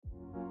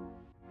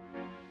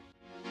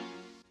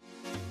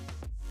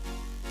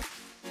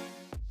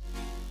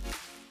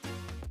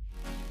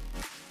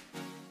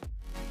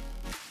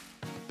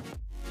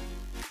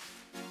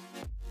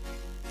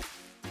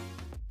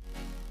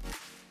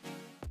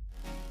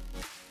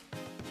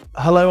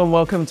Hello and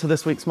welcome to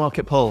this week's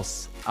Market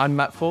Pulse. I'm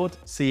Matt Ford,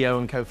 CEO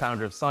and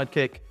co-founder of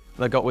Sidekick,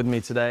 and I got with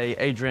me today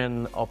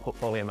Adrian, our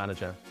portfolio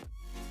manager.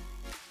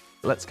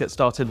 Let's get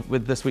started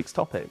with this week's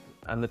topic,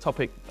 and the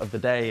topic of the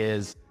day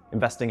is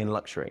investing in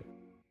luxury.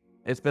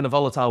 It's been a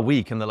volatile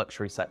week in the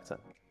luxury sector.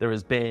 There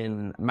has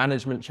been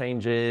management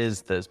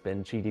changes, there's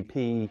been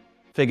GDP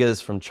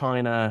figures from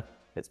China,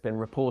 it's been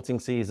reporting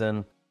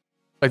season.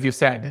 As you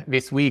said,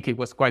 this week it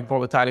was quite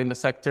volatile in the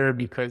sector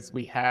because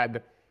we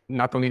had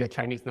not only the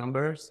Chinese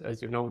numbers.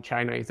 As you know,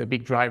 China is a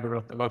big driver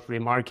of the luxury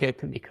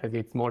market because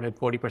it's more than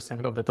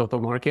 40% of the total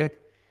market.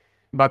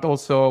 But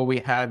also we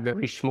had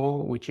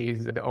Richemont, which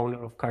is the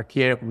owner of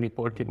Cartier, who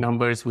reported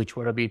numbers which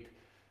were a bit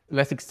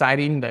less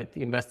exciting than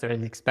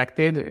investors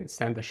expected, and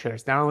sent the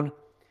shares down.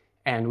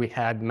 And we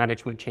had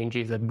management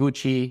changes at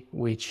Gucci,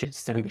 which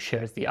sent the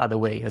shares the other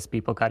way as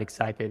people got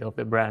excited of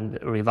the brand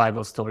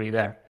revival story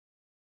there.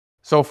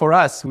 So for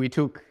us, we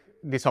took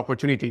this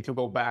opportunity to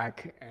go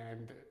back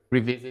and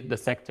revisit the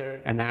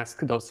sector and ask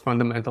those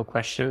fundamental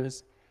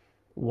questions.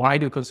 Why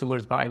do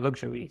consumers buy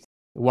luxuries?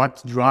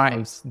 What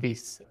drives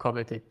this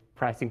coveted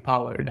pricing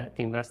power that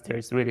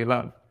investors really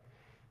love?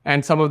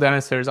 And some of the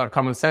answers are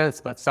common sense,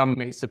 but some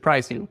may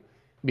surprise you,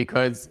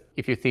 because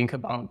if you think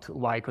about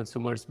why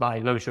consumers buy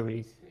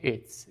luxuries,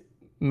 it's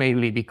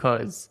mainly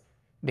because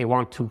they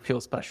want to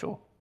feel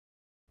special.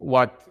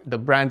 What the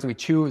brands we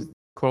choose,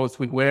 clothes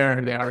we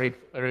wear, they are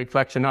a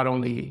reflection not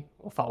only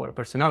of our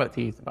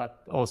personalities,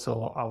 but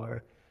also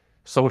our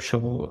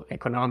social,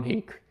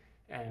 economic,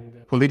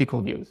 and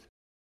political views.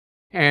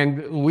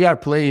 And we are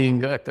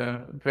playing at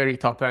the very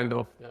top end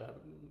of the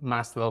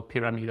Maslow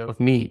pyramid of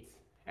needs.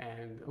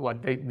 And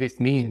what this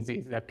means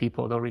is that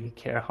people don't really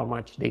care how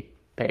much they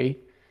pay.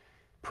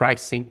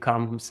 Pricing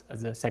comes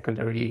as a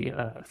secondary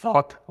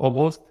thought,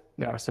 almost.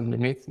 There are some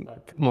limits,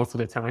 but most of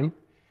the time.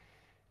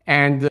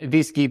 And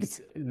this gives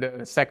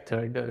the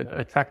sector the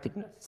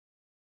attractiveness.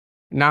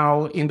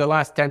 Now, in the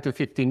last 10 to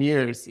 15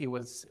 years, it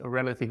was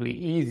relatively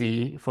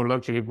easy for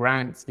luxury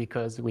brands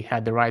because we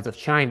had the rise of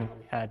China,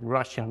 we had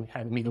Russia, we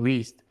had the Middle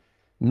East,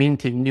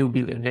 minting new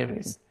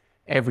billionaires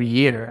every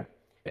year.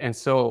 And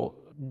so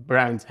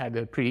brands had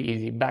a pretty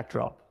easy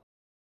backdrop.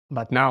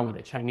 But now with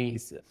the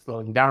Chinese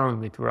slowing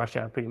down, with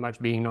Russia pretty much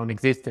being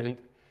non-existent,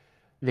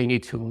 they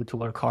need to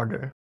work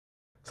harder.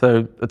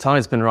 So the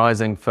tide's been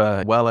rising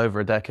for well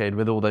over a decade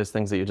with all those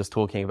things that you're just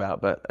talking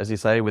about. But as you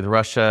say, with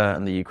Russia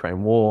and the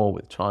Ukraine war,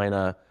 with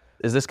China,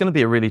 is this going to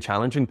be a really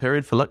challenging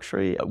period for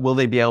luxury? Will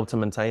they be able to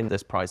maintain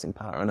this pricing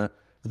power? And I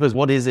suppose,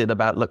 what is it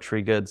about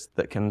luxury goods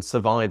that can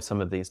survive some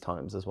of these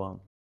times as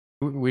well?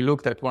 We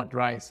looked at what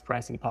drives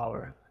pricing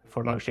power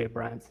for luxury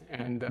brands.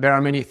 And there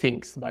are many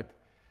things, but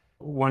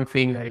one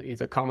thing that is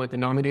a common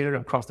denominator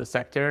across the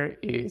sector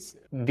is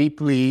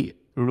deeply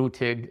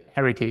rooted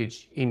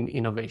heritage in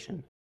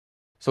innovation.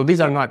 So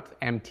these are not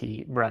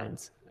empty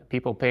brands.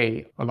 People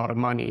pay a lot of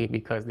money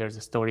because there's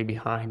a story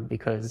behind,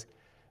 because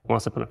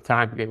once upon a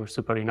time they were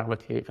super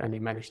innovative and they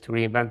managed to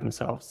reinvent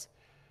themselves.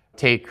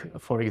 Take,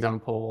 for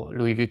example,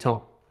 Louis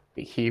Vuitton.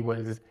 He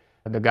was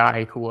the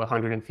guy who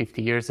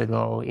 150 years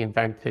ago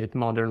invented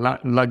modern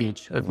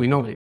luggage as we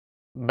know it.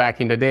 Back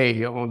in the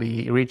day,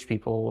 only rich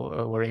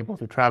people were able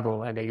to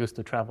travel, and they used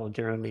to travel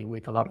generally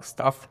with a lot of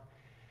stuff,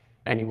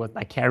 and it was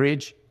by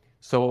carriage.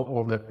 So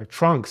all the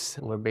trunks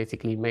were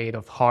basically made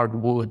of hard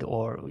wood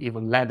or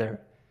even leather,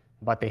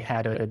 but they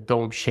had a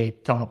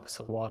dome-shaped top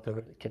so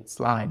water can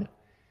slide.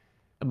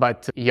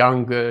 But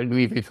young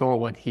Louis Vuitton,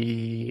 what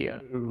he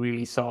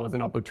really saw as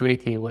an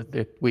opportunity was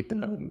that with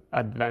the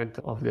advent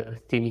of the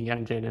steaming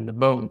engine and the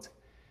boat,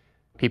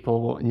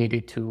 people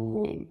needed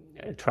to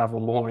travel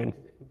more and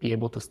be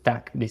able to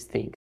stack these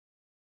things.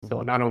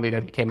 So not only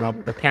that he came up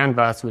with the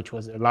canvas, which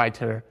was a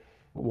lighter,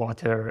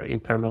 water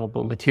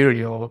impermeable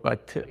material,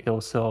 but it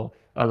also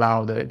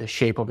allowed the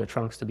shape of the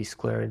trunks to be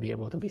square and be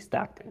able to be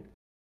stacked.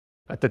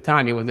 At the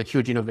time, it was a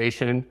huge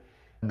innovation.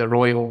 The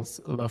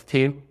royals loved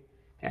him,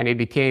 and it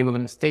became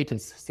a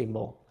status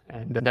symbol.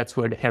 And that's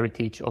where the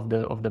heritage of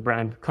the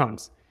brand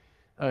comes.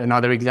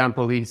 Another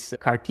example is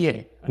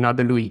Cartier,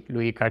 another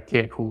Louis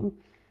Cartier, who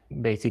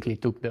basically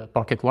took the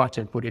pocket watch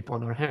and put it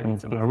on our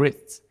hands, on our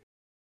wrists.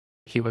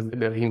 He was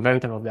the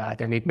inventor of that,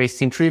 and it may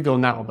seem trivial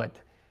now, but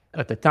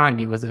at the time,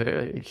 it was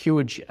a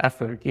huge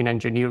effort in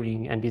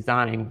engineering and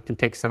design to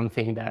take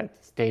something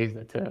that stays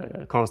at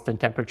a constant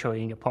temperature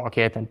in your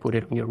pocket and put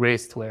it on your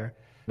wrist, where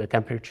the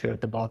temperature at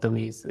the bottom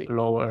is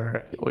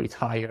lower or it's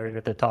higher, and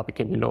at the top it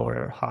can be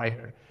lower or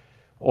higher.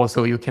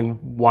 Also, you can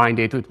wind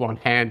it with one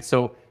hand.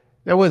 So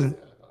there was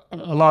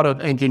a lot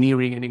of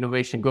engineering and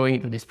innovation going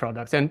into these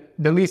products, and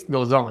the list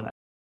goes on.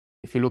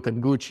 If you look at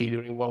Gucci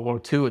during World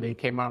War II, they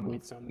came up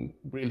with some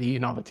really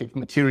innovative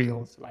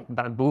materials like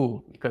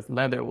bamboo, because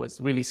leather was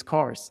really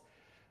scarce.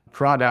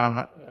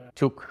 Prada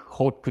took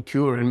haute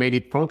couture and made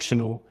it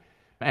functional.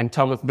 And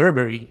Thomas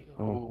Burberry,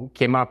 who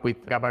came up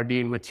with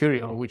gabardine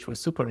material, which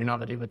was super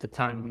innovative at the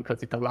time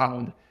because it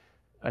allowed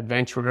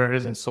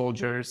adventurers and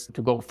soldiers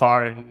to go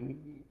far and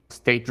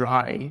stay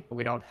dry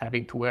without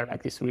having to wear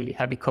like this really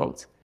heavy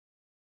coat.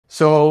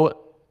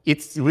 So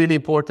it's really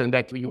important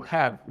that you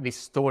have this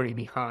story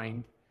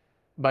behind,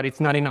 but it's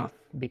not enough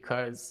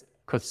because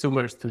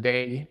consumers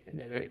today,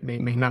 they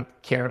may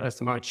not care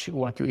as much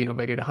what you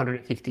innovated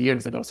 150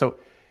 years ago. So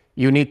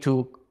you need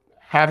to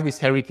have this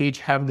heritage,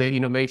 have the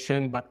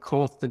innovation, but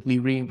constantly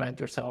reinvent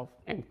yourself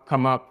and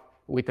come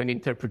up with an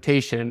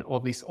interpretation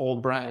of these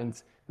old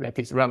brands that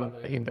is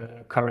relevant in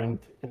the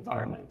current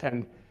environment.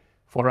 And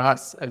for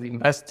us as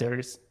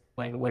investors,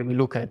 when we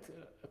look at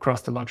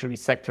across the luxury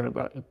sector,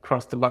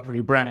 across the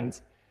luxury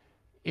brands,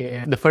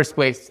 the first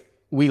place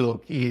we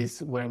look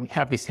is where we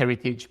have this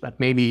heritage, but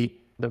maybe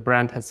the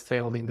brand has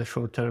failed in the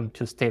short term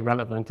to stay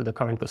relevant to the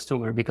current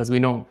consumer, because we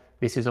know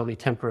this is only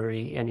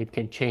temporary and it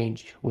can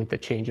change with the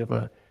change of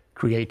a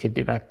creative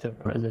director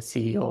or the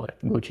CEO at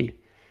Gucci.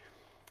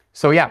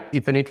 So yeah,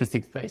 it's an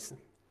interesting space.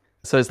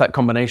 So it's that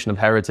combination of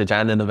heritage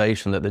and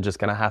innovation that they're just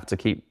going to have to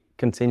keep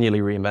continually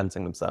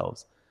reinventing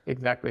themselves.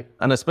 Exactly.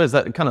 And I suppose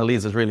that kind of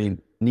leads us really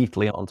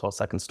neatly onto our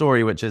second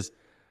story, which is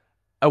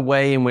a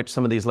way in which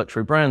some of these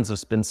luxury brands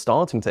have been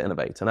starting to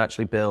innovate and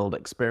actually build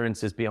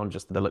experiences beyond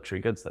just the luxury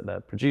goods that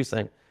they're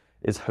producing,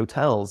 is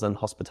hotels and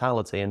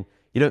hospitality. And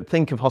you don't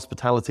think of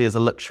hospitality as a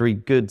luxury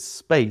goods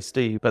space,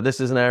 do you? But this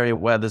is an area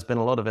where there's been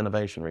a lot of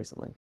innovation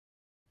recently.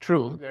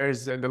 True.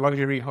 There's the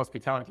luxury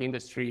hospitality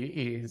industry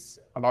is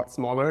a lot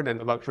smaller than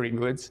the luxury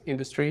goods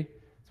industry.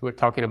 So we're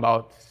talking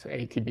about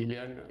 80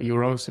 billion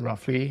euros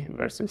roughly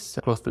versus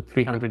close to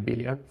 300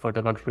 billion for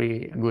the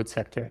luxury goods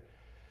sector.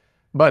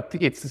 But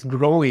it's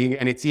growing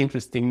and it's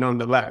interesting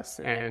nonetheless.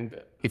 And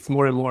it's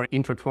more and more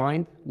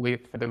intertwined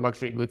with the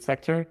luxury goods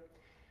sector.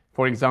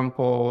 For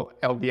example,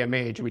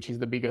 LVMH, which is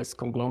the biggest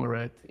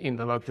conglomerate in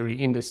the luxury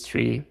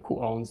industry,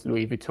 who owns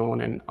Louis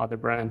Vuitton and other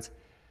brands,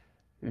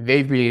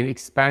 they've been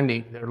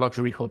expanding their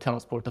luxury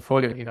hotels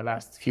portfolio in the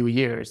last few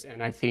years.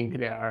 And I think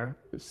there are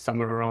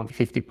somewhere around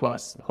 50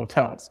 plus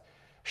hotels.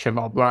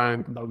 Cheval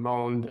Blanc,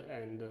 Belmond,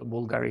 and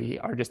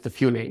Bulgari are just a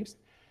few names.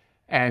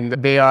 And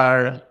they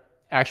are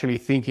actually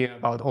thinking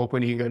about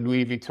opening a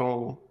Louis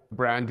Vuitton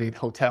branded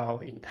hotel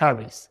in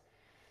Paris.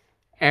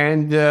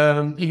 And,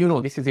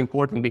 this is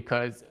important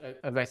because,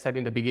 as I said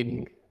in the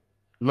beginning,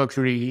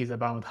 luxury is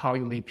about how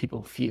you make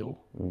people feel.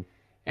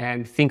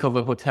 And think of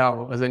a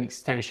hotel as an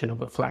extension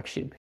of a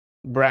flagship.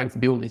 Brands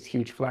build these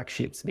huge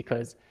flagships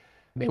because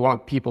they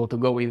want people to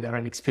go in there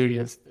and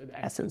experience the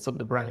essence of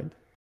the brand.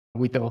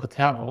 With the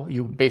hotel,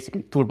 you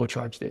basically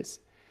turbocharge this.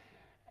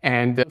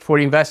 And for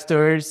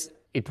investors,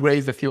 it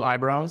raised a few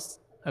eyebrows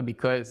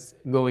because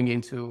going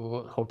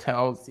into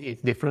hotels is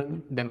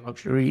different than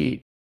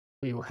luxury.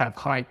 You have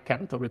high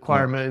capital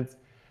requirements.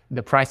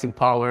 The pricing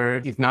power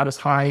is not as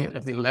high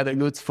as in leather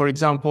goods, for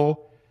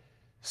example.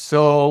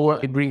 So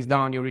it brings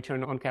down your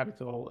return on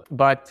capital.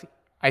 But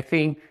I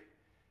think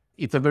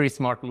it's a very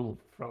smart move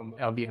from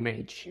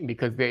LVMH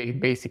because they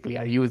basically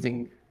are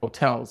using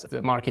hotels as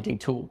a marketing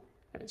tool.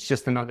 It's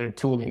just another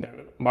tool in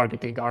their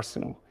marketing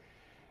arsenal.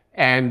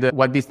 And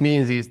what this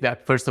means is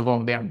that, first of all,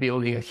 they are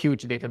building a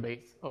huge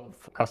database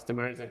of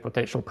customers and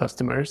potential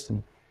customers,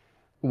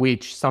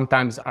 which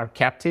sometimes are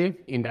captive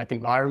in that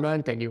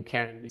environment, and you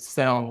can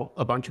sell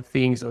a bunch of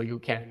things, or you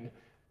can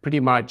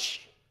pretty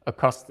much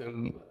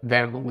accustom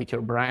them with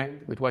your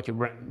brand, with what your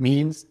brand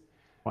means.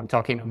 I'm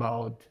talking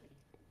about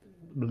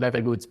leather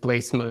goods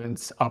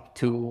placements up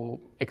to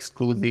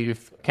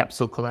exclusive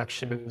capsule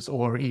collections,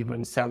 or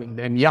even selling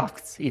them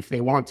yachts if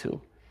they want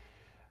to.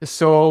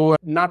 So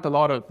not a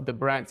lot of the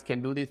brands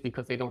can do this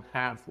because they don't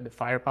have the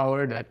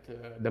firepower that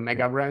the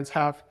mega brands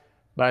have.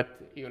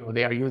 But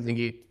they are using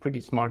it pretty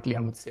smartly,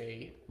 I would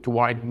say, to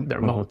widen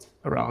their moats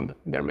around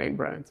their main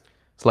brands.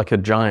 It's like a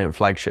giant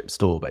flagship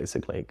store,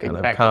 basically. Kind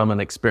of come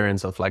and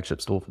experience a flagship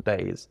store for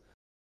days.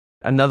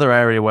 Another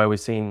area where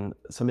we've seen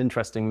some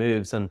interesting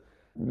moves, and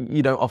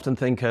you don't often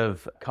think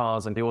of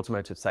cars and the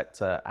automotive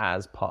sector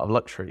as part of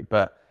luxury,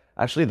 but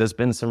actually there's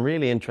been some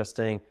really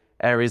interesting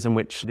areas in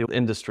which the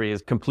industry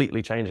is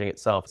completely changing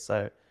itself.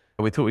 So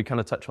we thought we'd kind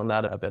of touch on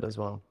that a bit as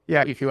well.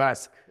 Yeah, if you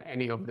ask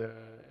any of the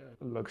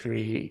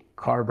luxury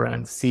car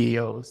brand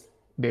CEOs,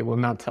 they will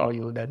not tell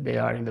you that they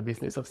are in the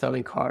business of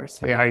selling cars.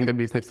 They are in the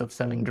business of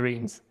selling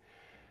dreams.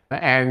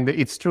 And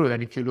it's true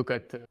that if you look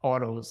at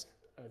autos,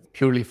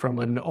 purely from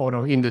an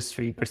auto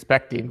industry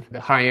perspective, the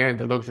high-end,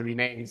 the luxury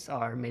names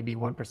are maybe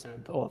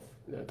 1% of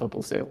the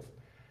total sales.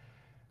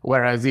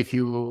 Whereas if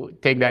you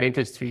take that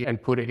industry and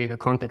put it in the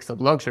context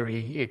of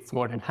luxury, it's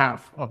more than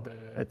half of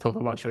the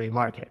total luxury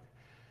market.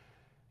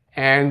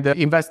 And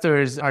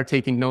investors are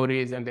taking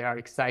notice and they are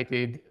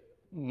excited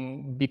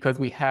because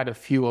we had a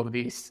few of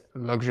these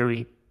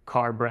luxury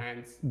car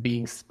brands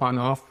being spun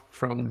off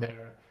from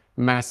their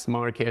mass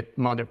market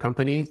mother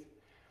companies.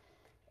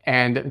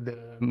 And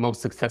the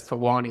most successful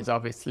one is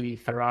obviously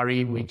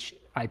Ferrari, which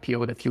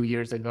IPO'd a few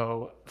years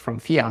ago from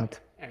Fiat,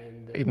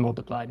 and it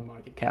multiplied the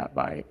market cap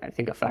by, I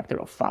think, a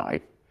factor of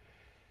 5.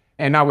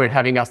 And now we're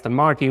having Aston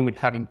Martin, we're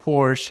having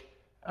Porsche.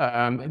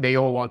 They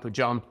all want to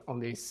jump on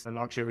this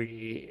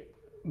luxury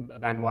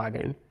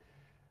bandwagon.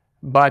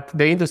 But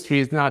the industry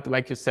is not,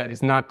 like you said,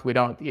 is not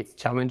without its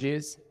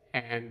challenges.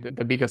 And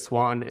the biggest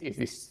one is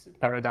this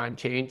paradigm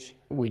change,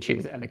 which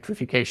is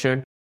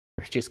electrification,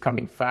 which is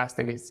coming fast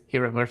and is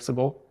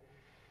irreversible.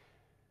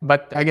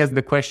 But I guess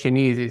the question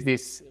is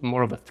this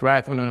more of a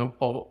threat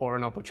or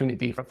an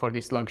opportunity for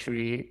this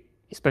luxury,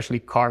 especially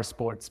car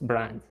sports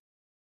brand?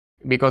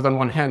 Because on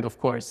one hand, of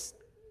course,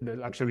 the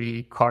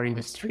luxury car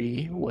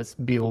industry was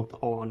built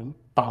on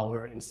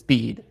power and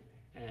speed.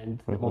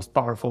 And the most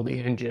powerful the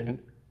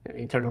engine,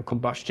 internal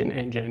combustion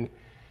engine,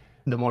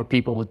 the more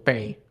people would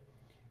pay.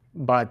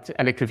 But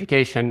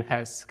electrification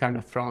has kind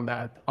of thrown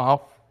that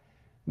off,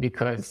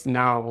 because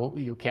now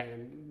you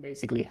can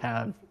basically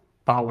have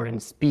power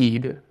and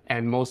speed,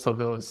 and most of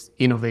those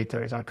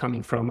innovators are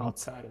coming from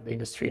outside of the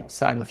industry,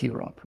 outside of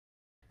Europe.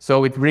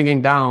 So it's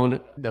bringing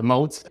down the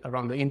moats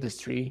around the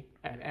industry,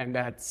 and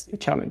that's a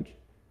challenge,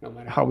 no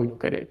matter how we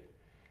look at it.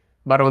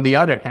 But on the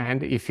other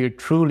hand, if you're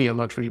truly a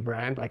luxury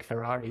brand, like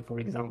Ferrari, for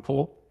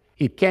example,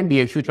 it can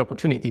be a huge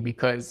opportunity,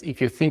 because if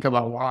you think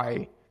about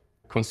why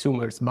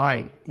consumers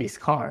buy these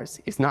cars,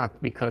 it's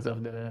not because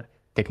of the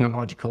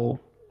technological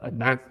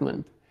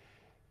advancement,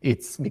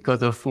 it's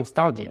because of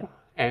nostalgia.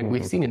 And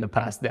we've seen in the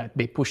past that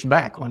they push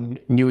back on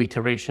new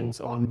iterations,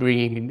 on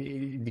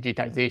bringing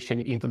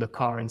digitization into the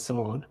car and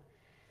so on.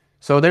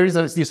 So there is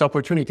this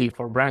opportunity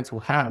for brands who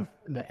have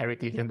the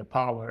heritage and the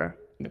power,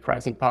 the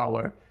pricing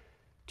power,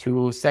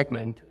 to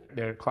segment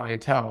their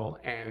clientele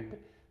and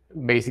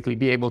basically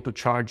be able to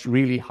charge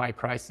really high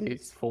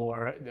prices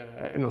for the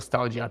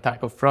nostalgia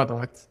type of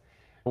products,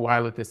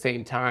 while at the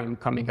same time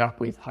coming up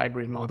with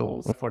hybrid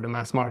models for the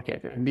mass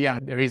market. And yeah,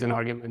 there is an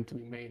argument to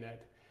be made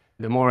that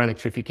the more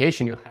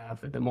electrification you have,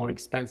 the more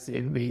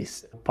expensive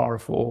these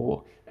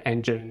powerful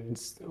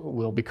engines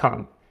will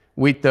become,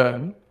 with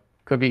the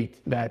caveat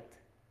that,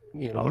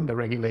 the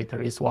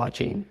regulator is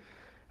watching.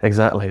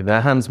 Exactly.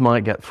 Their hands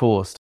might get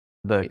forced.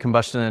 The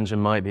combustion engine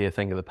might be a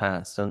thing of the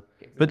past.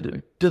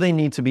 But do they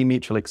need to be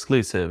mutually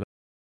exclusive?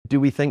 Do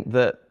we think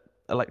that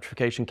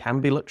electrification can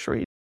be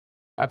luxury?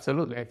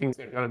 Absolutely. I think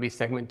there's going to be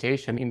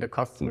segmentation in the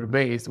customer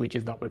base, which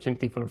is the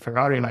opportunity for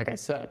Ferrari, like I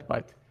said.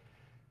 But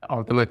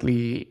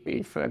ultimately,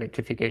 if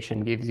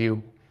electrification gives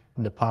you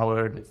the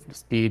power, the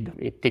speed,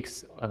 it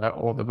ticks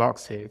all the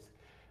boxes.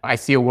 I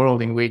see a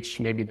world in which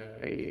maybe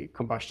the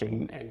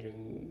combustion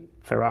engine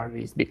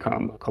Ferraris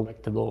become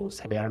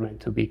collectibles. They are meant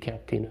to be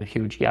kept in a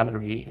huge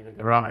gallery in a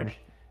garage,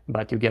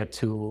 but you get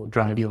to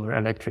drive your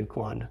electric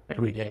one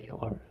every day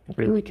or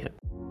every weekend.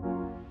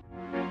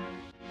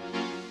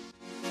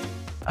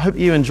 I hope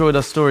you enjoyed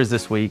our stories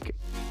this week.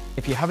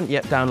 If you haven't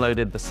yet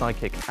downloaded the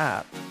Sidekick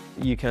app,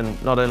 you can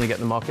not only get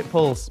the Market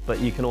Pulse, but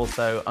you can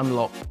also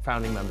unlock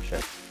Founding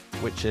Membership,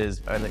 which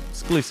is an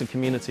exclusive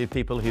community of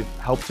people who've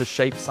helped to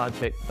shape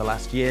Sidekick the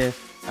last year,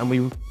 and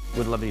we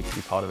would love you to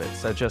be part of it.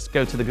 So just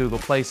go to the Google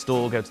Play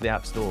Store, go to the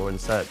App Store and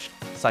search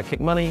Sidekick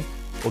Money,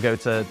 or go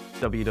to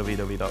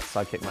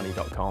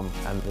www.sidekickmoney.com,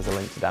 and there's a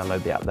link to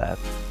download the app there.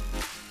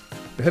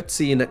 We hope to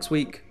see you next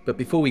week, but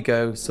before we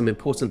go, some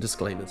important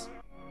disclaimers.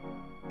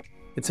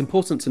 It's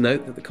important to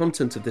note that the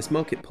content of this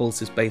Market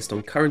Pulse is based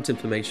on current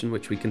information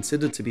which we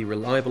consider to be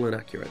reliable and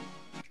accurate.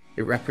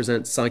 It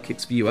represents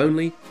Sidekick's view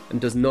only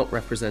and does not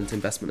represent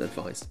investment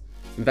advice.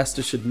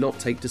 Investors should not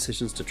take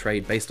decisions to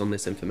trade based on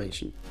this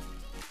information.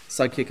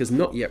 Sidekick is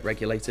not yet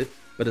regulated,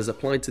 but has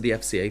applied to the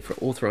FCA for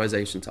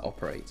authorization to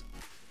operate.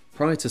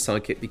 Prior to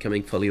Sidekick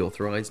becoming fully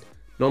authorized,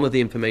 none of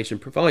the information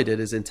provided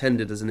is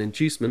intended as an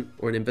inducement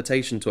or an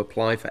invitation to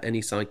apply for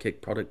any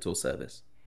Sidekick product or service.